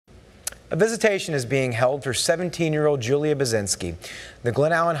A visitation is being held for 17-year-old Julia Budzinski. The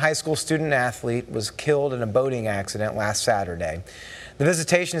Glen Allen High School student athlete was killed in a boating accident last Saturday. The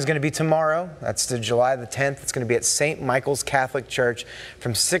visitation is going to be tomorrow. That's July the 10th. It's going to be at St. Michael's Catholic Church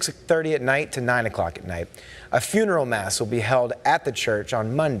from 6:30 at night to 9 o'clock at night. A funeral mass will be held at the church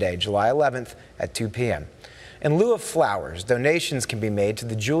on Monday, July 11th at 2 p.m. In lieu of flowers, donations can be made to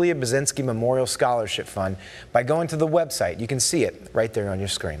the Julia Budzinski Memorial Scholarship Fund by going to the website. You can see it right there on your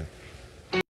screen.